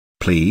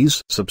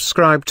Please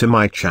subscribe to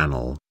my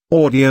channel,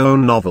 Audio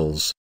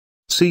Novels.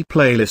 See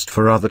playlist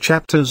for other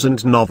chapters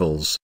and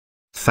novels.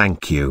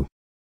 Thank you.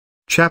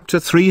 Chapter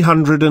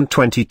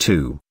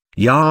 322,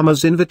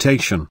 Yama's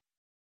Invitation.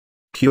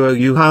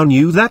 Huoyuhao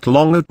knew that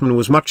Long Outan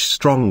was much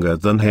stronger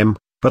than him,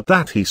 but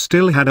that he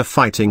still had a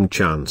fighting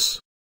chance.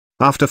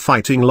 After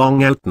fighting Long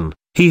Outan,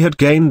 he had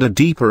gained a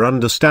deeper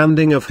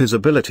understanding of his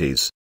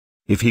abilities.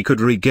 If he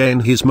could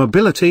regain his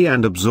mobility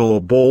and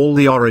absorb all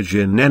the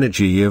origin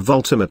energy of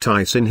ultimate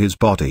ice in his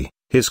body,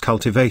 his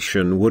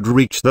cultivation would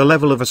reach the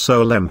level of a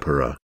soul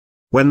emperor.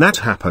 When that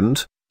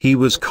happened, he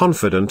was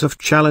confident of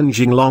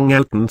challenging Long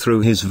Outan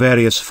through his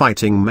various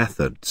fighting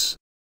methods.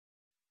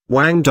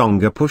 Wang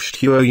Donghua pushed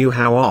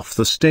Huoyuhao off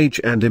the stage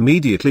and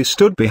immediately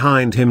stood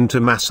behind him to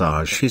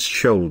massage his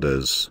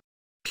shoulders.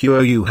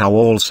 Huoyuhao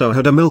also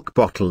had a milk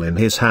bottle in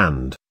his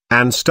hand,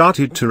 and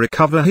started to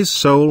recover his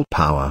soul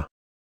power.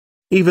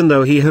 Even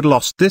though he had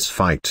lost this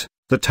fight,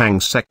 the Tang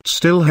Sect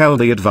still held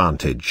the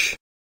advantage.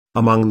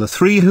 Among the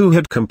three who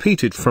had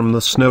competed from the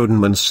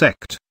Soullandman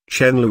sect,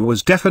 Shenlu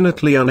was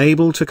definitely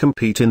unable to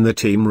compete in the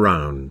team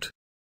round.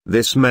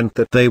 This meant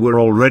that they were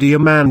already a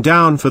man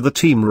down for the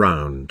team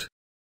round.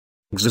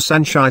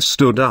 Xusanshai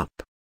stood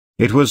up.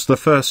 It was the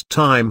first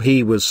time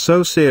he was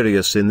so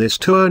serious in this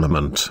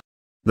tournament.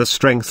 The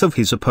strength of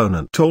his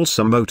opponent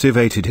also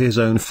motivated his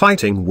own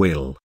fighting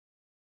will.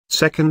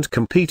 Second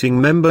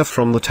competing member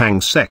from the Tang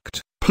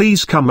Sect,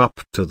 please come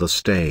up to the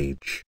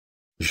stage.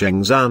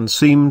 Zhengzan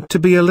seemed to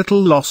be a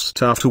little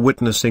lost after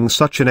witnessing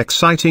such an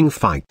exciting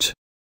fight.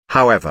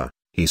 However,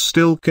 he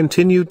still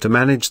continued to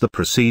manage the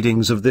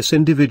proceedings of this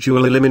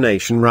individual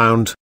elimination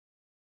round.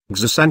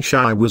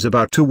 Xusanshai was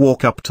about to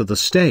walk up to the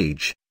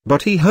stage,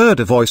 but he heard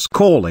a voice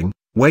calling,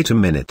 "Wait a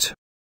minute."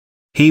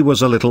 He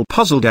was a little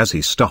puzzled as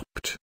he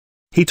stopped.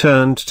 He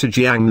turned to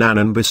Jiang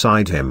Nanan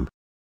beside him.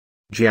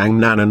 Jiang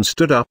Nanan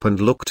stood up and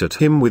looked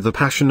at him with a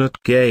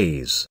passionate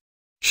gaze.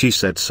 She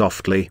said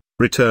softly,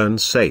 "Return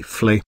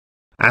safely."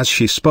 As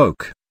she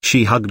spoke,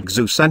 she hugged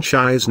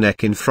Xusanshai's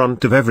neck in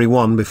front of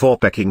everyone before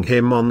pecking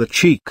him on the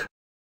cheek.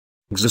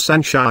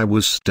 Xusanshai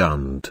was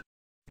stunned.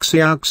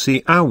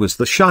 Xiaowu was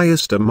the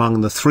shyest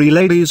among the three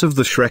ladies of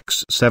the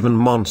Shrek's 7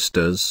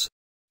 monsters.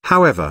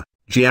 However,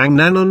 Jiang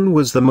Nanan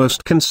was the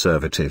most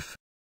conservative.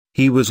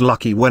 He was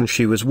lucky when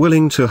she was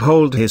willing to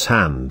hold his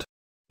hand.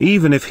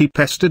 Even if he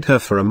pestered her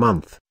for a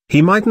month,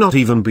 he might not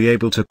even be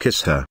able to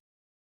kiss her.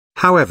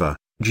 However,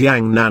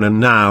 Jiang Nanan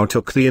now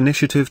took the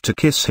initiative to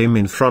kiss him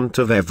in front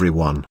of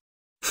everyone.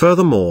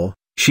 Furthermore,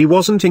 she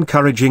wasn't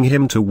encouraging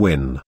him to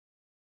win.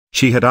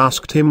 She had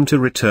asked him to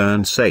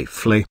return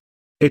safely.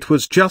 It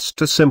was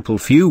just a simple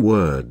few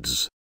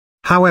words.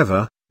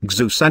 However,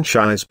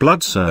 Xusanshai's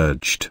blood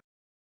surged.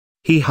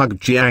 He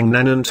hugged Jiang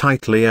Nanan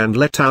tightly and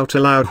let out a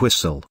loud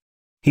whistle.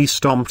 He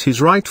stomped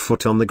his right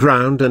foot on the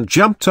ground and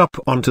jumped up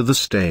onto the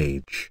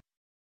stage.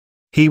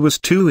 He was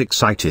too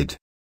excited.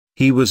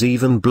 He was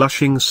even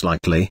blushing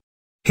slightly.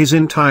 His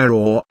entire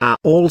aura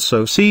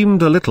also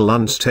seemed a little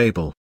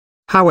unstable.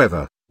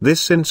 However,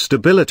 this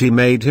instability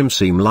made him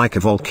seem like a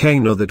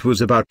volcano that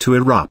was about to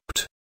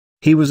erupt.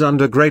 He was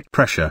under great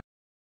pressure.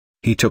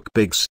 He took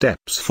big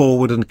steps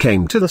forward and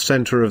came to the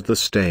center of the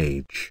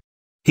stage.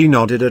 He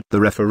nodded at the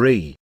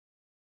referee.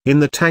 In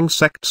the Tang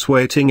Sect's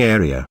waiting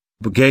area,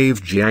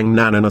 gave Jiang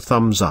Nanan a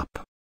thumbs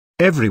up.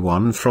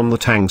 Everyone from the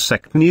Tang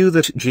Sect knew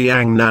that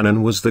Jiang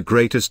Nanan was the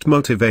greatest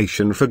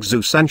motivation for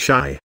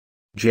Xusanshai.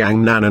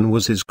 Jiang Nanan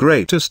was his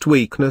greatest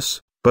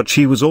weakness, but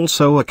she was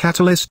also a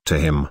catalyst to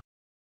him.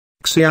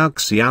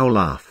 Xiaowu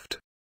laughed.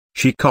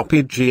 She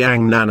copied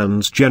Jiang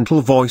Nanan's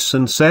gentle voice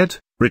and said,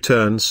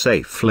 "Return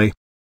safely."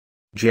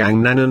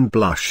 Jiang Nanan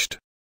blushed.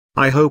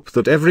 "I hope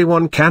that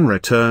everyone can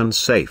return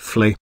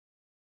safely."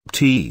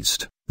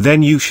 Teased.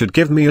 "Then you should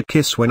give me a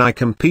kiss when I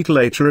compete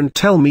later and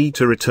tell me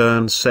to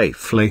return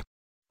safely.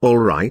 All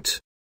right?"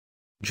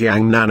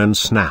 Jiang Nanan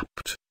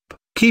snapped.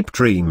 "Keep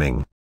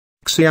dreaming.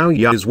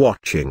 Xiaowu is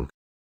watching."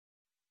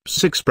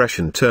 His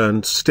expression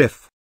turned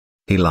stiff.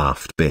 He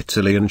laughed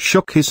bitterly and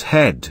shook his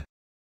head.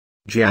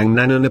 Jiang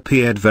Nanan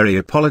appeared very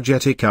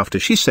apologetic after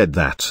she said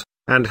that,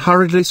 and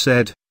hurriedly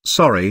said,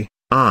 "Sorry,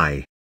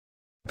 I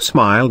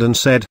smiled and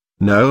said,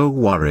 "No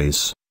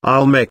worries.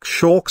 I'll make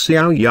sure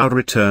Xiaowu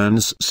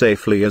returns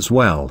safely as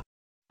well."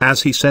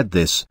 As he said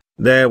this,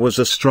 there was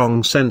a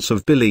strong sense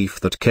of belief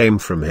that came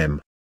from him.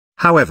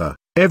 However,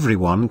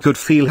 everyone could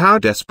feel how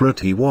desperate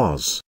he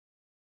was.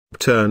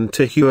 Turned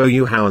to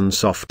Huoyuhao and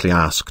softly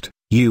asked,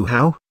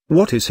 "Yuhao,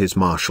 what is his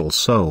martial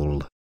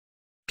soul?"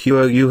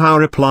 Huoyuhao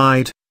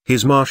replied,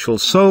 "His martial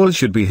soul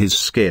should be his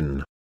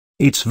skin.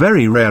 It's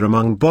very rare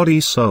among body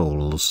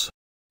souls.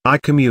 I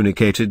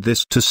communicated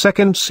this to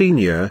second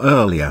senior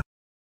earlier."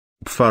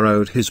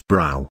 Furrowed his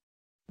brow.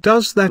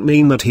 "Does that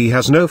mean that he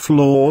has no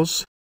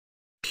flaws?"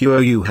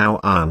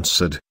 Huoyuhao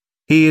answered,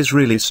 "He is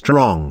really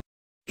strong.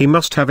 He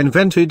must have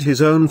invented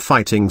his own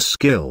fighting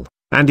skill,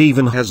 and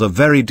even has a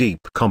very deep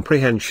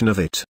comprehension of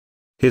it.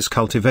 His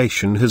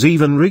cultivation has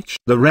even reached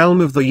the realm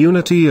of the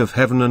unity of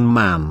heaven and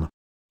man.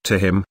 To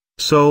him,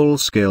 soul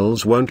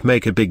skills won't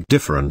make a big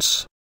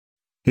difference."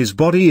 His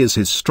body is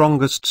his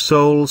strongest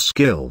soul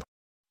skill.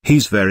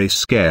 He's very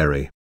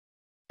scary.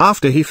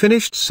 After he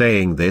finished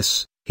saying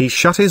this, he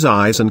shut his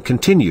eyes and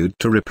continued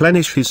to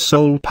replenish his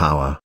soul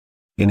power.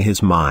 In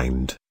his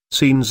mind,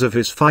 scenes of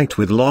his fight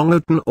with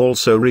Longhua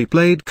also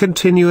replayed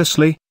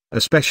continuously,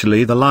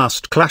 especially the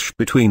last clash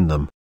between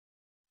them.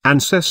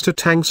 Ancestor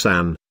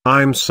Tangsan,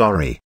 I'm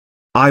sorry.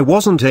 I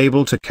wasn't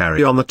able to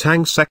carry on the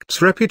Tang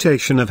Sect's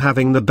reputation of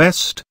having the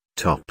best,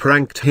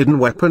 top-ranked hidden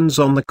weapons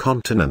on the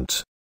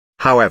continent.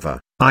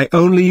 However, I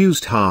only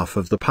used half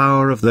of the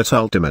power of that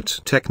ultimate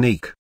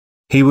technique.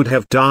 He would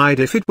have died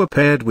if it were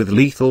paired with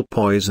lethal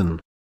poison.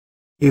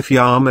 If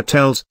Yama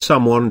tells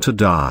someone to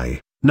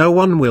die, no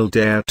one will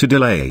dare to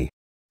delay.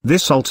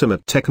 This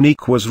ultimate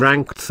technique was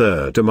ranked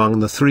third among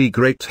the 3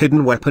 great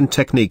hidden weapon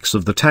techniques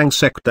of the Tang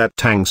Sect that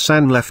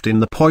Tangsan left in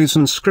the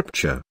poison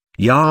scripture,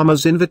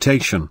 Yama's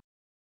Invitation.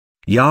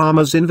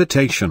 Yama's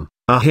Invitation,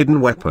 a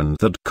hidden weapon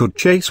that could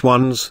chase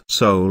one's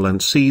soul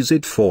and seize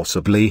it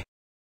forcibly.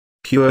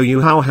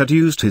 Huoyuhao had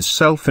used his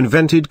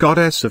self-invented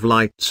Goddess of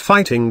Light's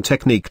fighting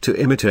technique to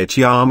imitate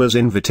Yama's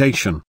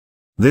Invitation.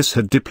 This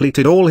had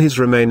depleted all his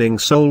remaining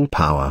soul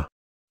power.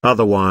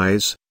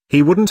 Otherwise,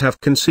 he wouldn't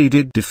have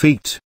conceded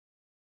defeat.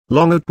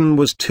 Longhua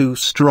was too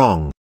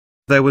strong.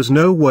 There was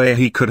no way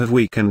he could have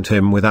weakened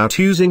him without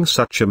using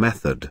such a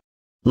method.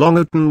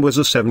 Longhua was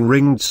a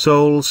 7-ringed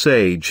soul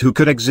sage who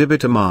could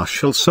exhibit a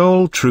martial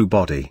soul true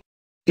body.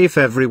 If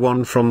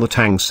everyone from the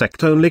Tang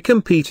Sect only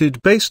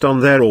competed based on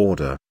their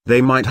order,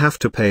 they might have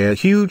to pay a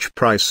huge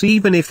price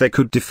even if they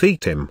could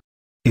defeat him.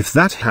 If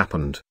that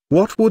happened,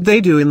 what would they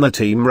do in the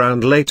team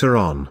round later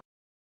on?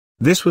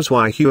 This was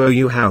why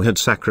Huoyuhao had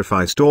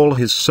sacrificed all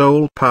his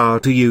soul power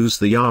to use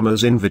the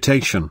Yama's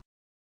Invitation.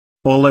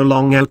 Although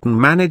Longhua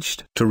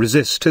managed to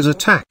resist his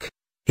attack,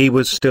 he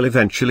was still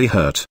eventually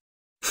hurt.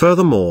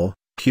 Furthermore,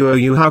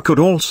 Huoyuhao could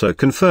also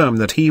confirm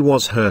that he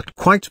was hurt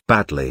quite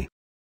badly.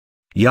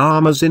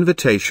 Yama's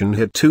Invitation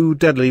had 2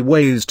 deadly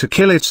ways to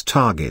kill its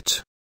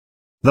target.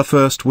 The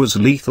first was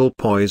lethal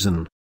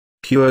poison.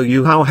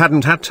 Huoyuhao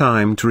hadn't had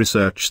time to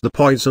research the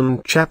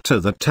poison chapter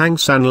that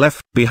Tangsan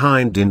left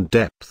behind in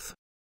depth.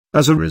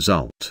 As a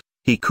result,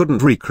 he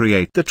couldn't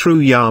recreate the true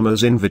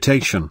Yama's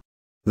Invitation.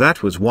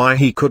 That was why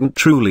he couldn't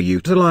truly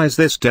utilize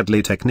this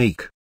deadly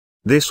technique.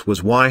 This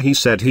was why he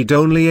said he'd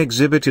only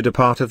exhibited a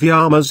part of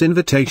Yama's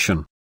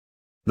Invitation.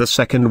 The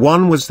second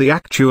one was the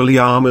actual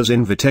Yama's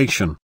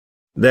Invitation.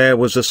 There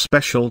was a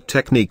special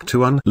technique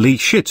to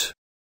unleash it.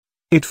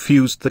 It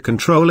fused the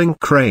controlling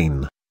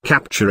crane,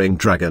 capturing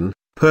dragon,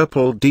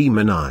 purple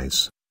demon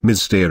eyes,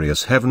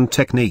 mysterious heaven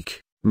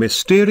technique,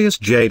 mysterious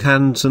jade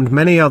hands and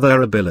many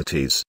other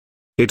abilities.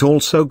 It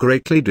also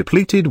greatly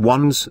depleted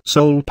one's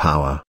soul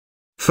power.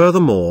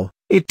 Furthermore,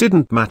 it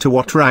didn't matter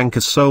what rank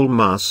a soul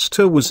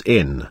master was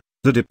in,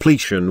 the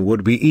depletion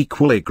would be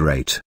equally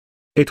great.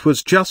 It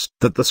was just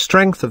that the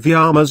strength of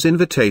Yama's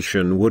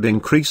Invitation would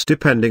increase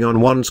depending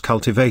on one's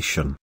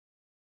cultivation.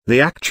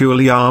 The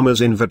actual Yama's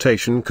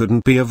Invitation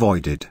couldn't be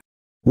avoided.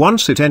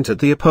 Once it entered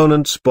the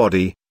opponent's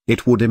body,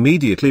 it would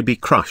immediately be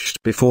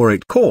crushed before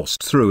it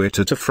coursed through it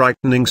at a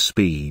frightening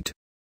speed.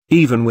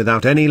 Even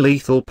without any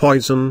lethal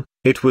poison,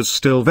 it was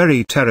still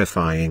very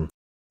terrifying.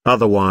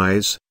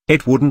 Otherwise,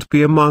 it wouldn't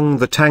be among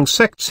the Tang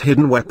Sect's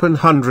hidden weapon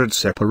 100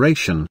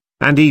 separation,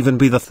 and even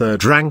be the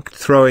 3rd-ranked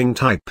throwing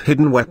type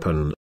hidden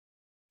weapon.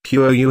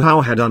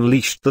 Huoyuhao had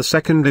unleashed the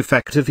second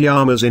effect of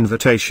Yama's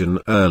Invitation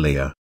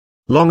earlier.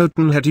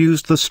 Longhua had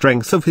used the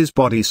strength of his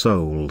body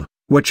soul,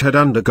 which had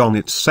undergone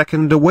its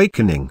second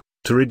awakening,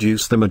 to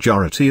reduce the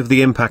majority of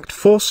the impact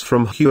force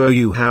from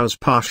Huoyuhao's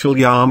partial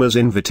Yama's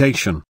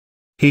Invitation.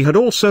 He had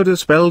also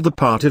dispelled the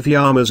part of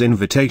Yama's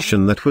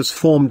Invitation that was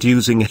formed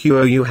using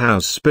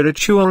Huoyuhao's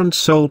spiritual and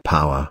soul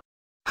power.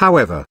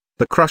 However,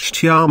 the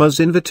crushed Yama's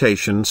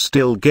Invitation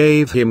still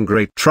gave him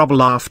great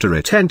trouble after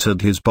it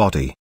entered his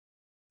body.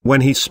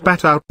 When he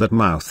spat out that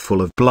mouthful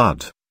of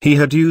blood, he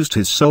had used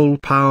his soul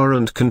power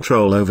and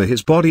control over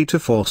his body to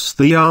force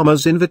the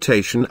Yama's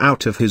Invitation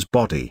out of his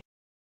body.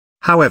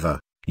 However,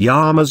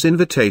 Yama's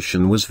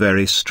Invitation was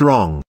very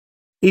strong.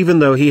 Even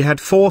though he had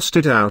forced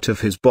it out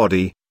of his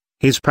body,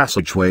 his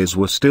passageways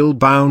were still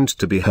bound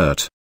to be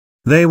hurt.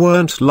 They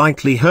weren't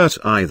lightly hurt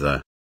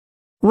either.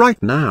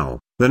 Right now,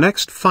 the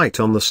next fight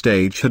on the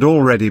stage had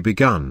already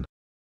begun.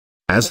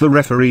 As the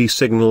referee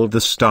signaled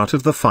the start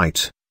of the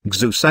fight,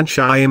 Xu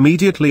Sanshai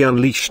immediately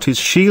unleashed his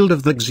shield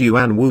of the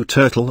Xuanwu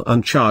turtle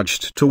and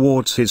charged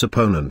towards his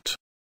opponent.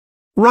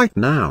 Right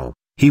now,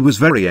 he was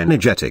very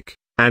energetic,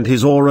 and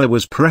his aura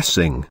was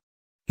pressing.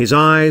 His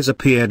eyes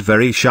appeared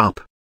very sharp.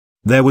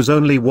 There was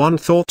only one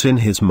thought in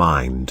his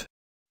mind.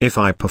 If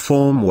I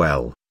perform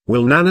well,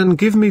 will Nanan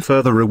give me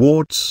further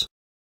rewards?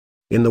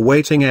 In the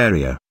waiting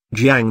area,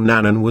 Jiang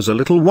Nanan was a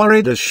little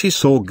worried as she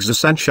saw Xu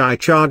Sanshai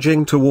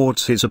charging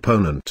towards his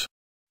opponent.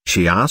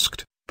 She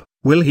asked,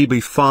 "Will he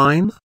be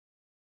fine?"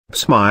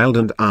 Smiled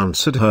and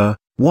answered her,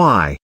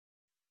 "Why?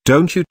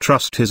 Don't you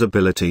trust his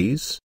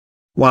abilities?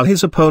 While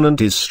his opponent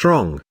is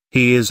strong,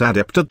 he is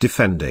adept at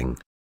defending.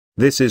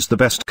 This is the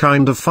best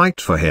kind of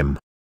fight for him.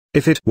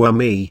 If it were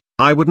me,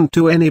 I wouldn't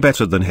do any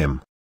better than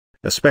him.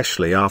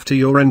 especially after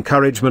your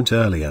encouragement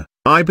earlier.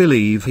 I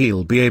believe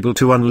he'll be able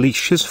to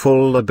unleash his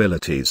full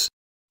abilities.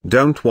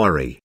 Don't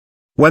worry.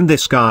 When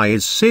this guy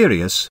is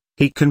serious,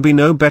 he can be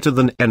no better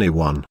than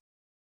anyone.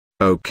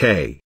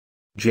 Okay.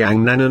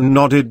 Jiang Nanan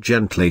nodded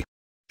gently.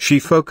 She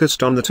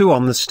focused on the two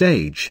on the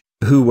stage,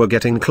 who were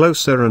getting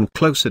closer and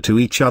closer to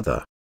each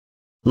other.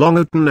 Long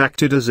Outan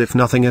acted as if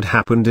nothing had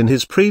happened in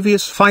his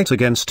previous fight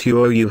against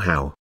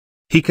huoyuhao.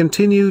 He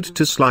continued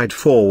to slide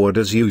forward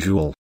as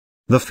usual.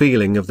 The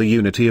feeling of the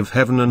unity of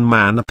heaven and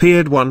man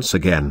appeared once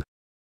again.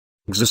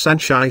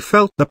 Xusanshai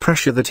felt the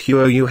pressure that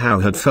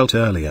huoyuhao had felt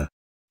earlier.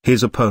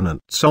 His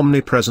opponent's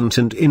omnipresent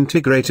and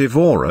integrative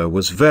aura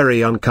was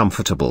very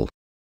uncomfortable.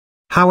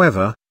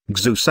 However,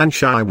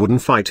 Xusanshai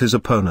wouldn't fight his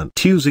opponent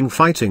using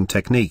fighting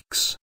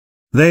techniques.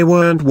 They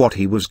weren't what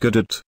he was good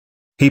at.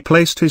 He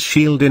placed his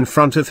shield in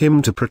front of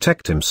him to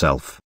protect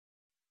himself.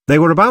 They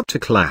were about to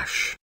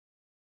clash.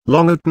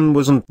 Long Outan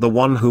wasn't the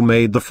one who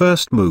made the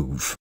first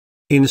move.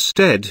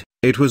 Instead,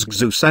 it was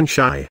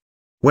Xusanshai.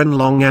 When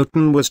Long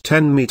Outan was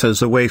 10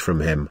 meters away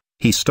from him,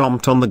 he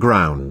stomped on the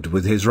ground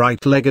with his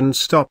right leg and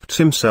stopped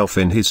himself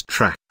in his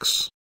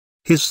tracks.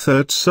 His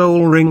third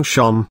soul ring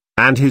shone,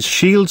 and his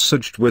shield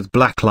surged with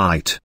black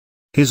light.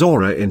 His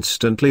aura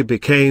instantly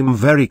became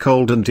very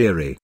cold and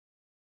eerie.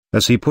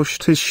 As he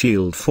pushed his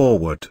shield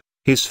forward,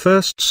 his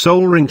first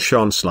soul ring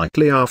shone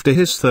slightly after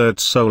his third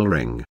soul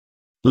ring.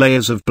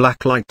 Layers of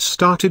black light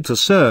started to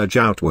surge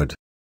outward.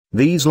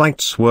 These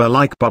lights were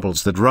like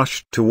bubbles that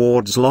rushed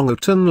towards Long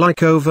Outan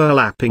like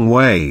overlapping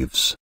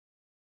waves.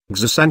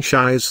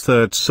 Xusanshai's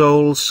third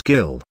soul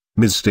skill,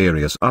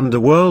 Mysterious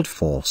Underworld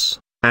Force,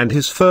 and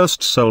his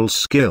first soul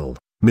skill,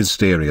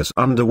 Mysterious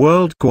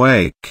Underworld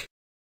Quake.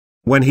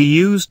 When he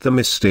used the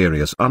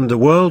Mysterious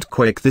Underworld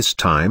Quake this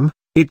time,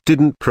 it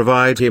didn't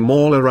provide him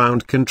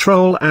all-around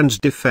control and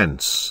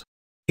defense.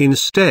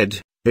 Instead,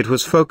 it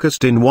was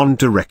focused in one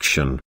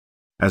direction.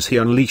 As he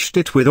unleashed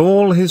it with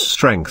all his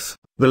strength,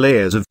 the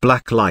layers of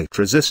black light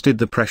resisted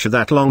the pressure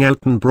that Long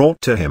Outan brought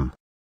to him.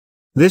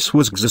 This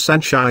was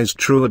Xusanshai's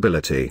true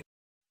ability.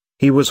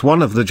 He was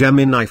one of the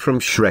Gemini from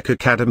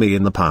Shrekacademy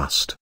in the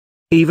past.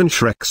 Even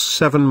Shrek's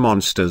 7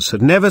 monsters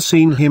had never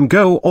seen him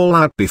go all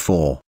out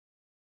before.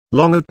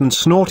 Long Outan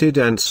snorted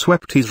and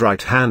swept his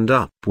right hand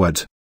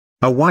upward.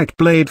 A white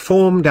blade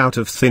formed out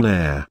of thin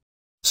air.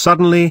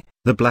 Suddenly,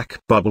 the black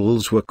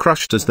bubbles were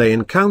crushed as they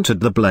encountered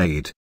the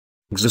blade.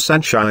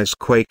 Xusanshai's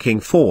quaking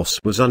force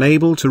was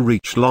unable to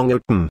reach Long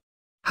Outan.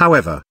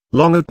 However,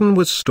 Long Outan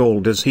was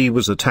stalled as he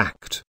was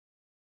attacked.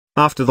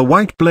 After the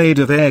white blade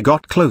of air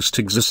got close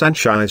to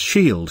Xusanshai's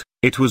shield,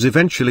 it was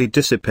eventually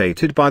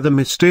dissipated by the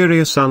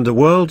mysterious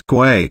underworld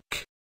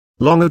quake.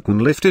 Long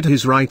Outan lifted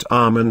his right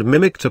arm and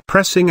mimicked a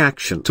pressing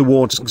action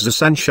towards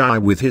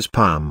Xusanshai with his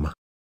palm.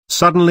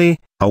 Suddenly,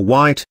 a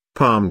white,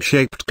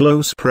 palm-shaped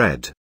glow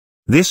spread.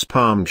 This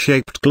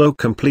palm-shaped glow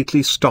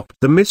completely stopped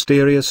the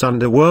mysterious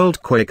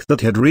underworld quake that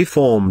had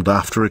reformed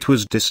after it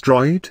was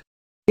destroyed.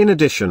 In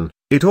addition,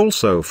 it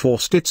also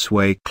forced its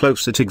way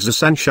closer to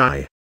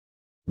Xusanshai.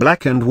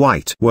 Black and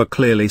white were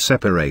clearly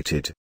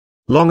separated.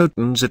 Long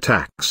Outan's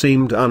attack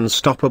seemed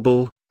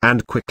unstoppable,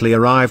 and quickly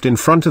arrived in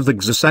front of the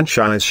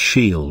Xusanshai's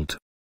shield.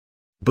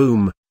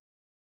 Boom!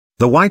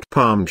 The white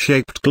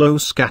palm-shaped glow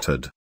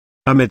scattered.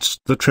 Amidst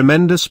the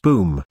tremendous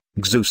boom,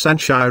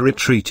 Xusanshai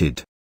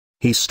retreated.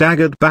 He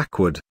staggered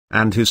backward,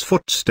 and his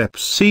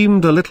footsteps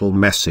seemed a little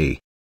messy.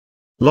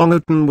 Long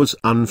Outan was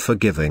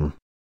unforgiving.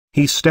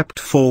 He stepped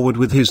forward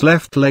with his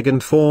left leg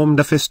and formed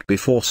a fist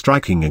before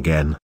striking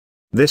again.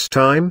 This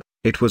time,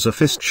 it was a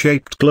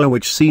fist-shaped glow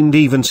which seemed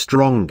even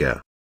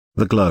stronger.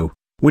 The glow,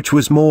 which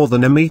was more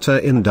than a meter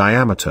in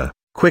diameter,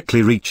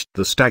 quickly reached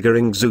the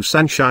staggering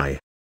Xusanshai.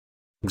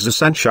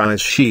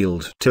 Xusanshai's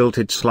shield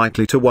tilted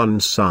slightly to one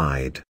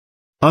side.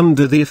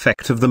 Under the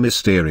effect of the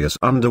mysterious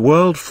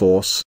underworld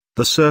force,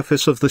 the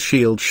surface of the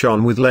shield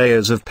shone with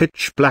layers of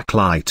pitch-black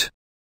light.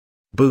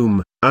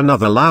 Boom!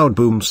 Another loud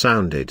boom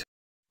sounded.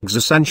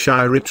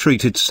 Xusanshai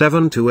retreated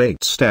 7 to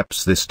 8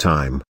 steps this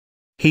time.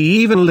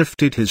 He even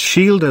lifted his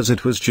shield as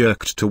it was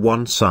jerked to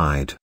one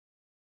side.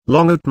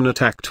 Long Outan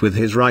attacked with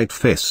his right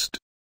fist.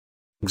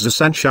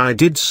 Xusanshai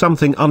did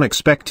something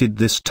unexpected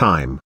this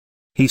time.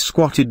 He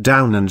squatted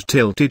down and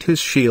tilted his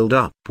shield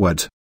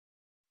upward.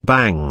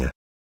 Bang!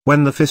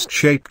 When the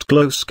fist-shaped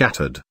glow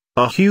scattered,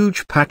 a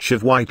huge patch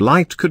of white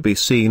light could be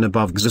seen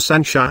above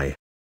Xusanshai.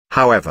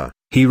 However,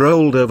 he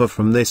rolled over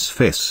from this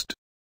fist.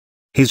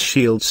 His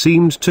shield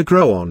seemed to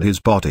grow on his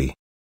body.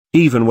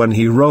 Even when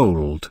he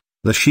rolled,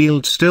 the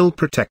shield still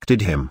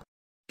protected him.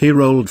 He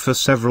rolled for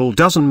several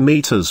dozen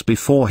meters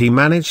before he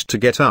managed to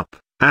get up,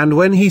 and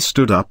when he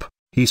stood up,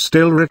 he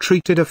still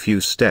retreated a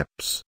few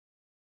steps.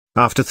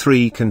 After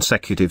 3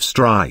 consecutive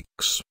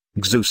strikes,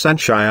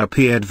 Xusanshai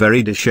appeared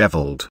very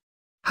disheveled.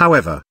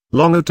 However,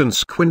 Long Outan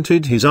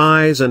squinted his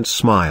eyes and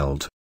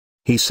smiled.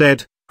 He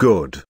said,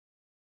 "Good."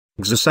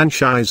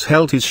 Xusanshai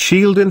held his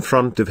shield in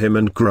front of him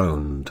and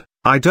groaned,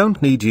 "I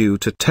don't need you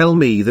to tell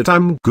me that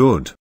I'm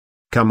good.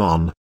 Come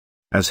on."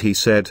 As he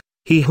said,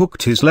 he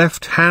hooked his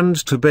left hand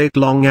to bait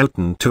Long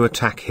Outan to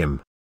attack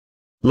him.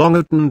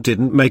 Longotan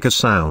didn't make a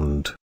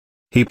sound.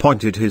 He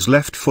pointed his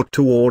left foot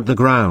toward the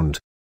ground.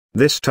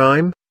 This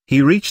time,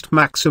 he reached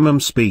maximum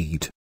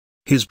speed.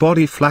 His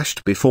body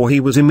flashed before he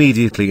was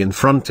immediately in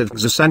front of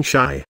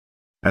Xiaowu.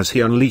 As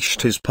he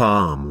unleashed his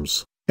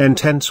palms,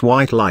 intense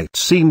white light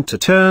seemed to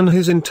turn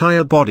his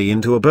entire body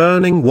into a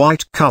burning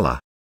white color.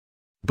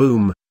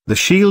 Boom, the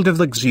shield of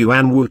the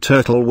Xuanwu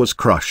turtle was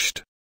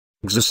crushed.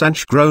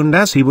 Xiaowu groaned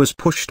as he was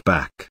pushed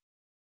back.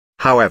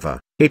 However,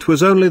 it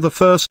was only the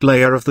first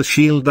layer of the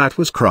shield that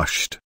was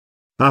crushed.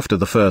 After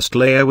the first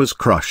layer was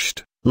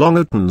crushed,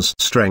 Longotan's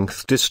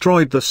strength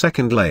destroyed the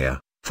second layer,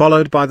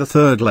 followed by the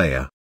third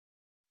layer.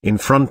 In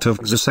front of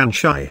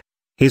Xiaowu,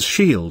 his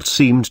shield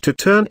seemed to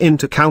turn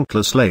into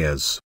countless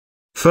layers.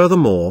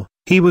 Furthermore,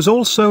 he was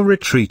also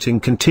retreating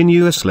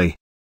continuously.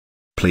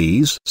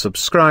 Please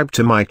subscribe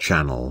to my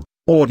channel,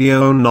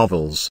 Audio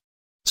Novels.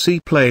 See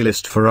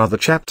playlist for other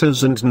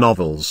chapters and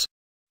novels.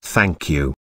 Thank you.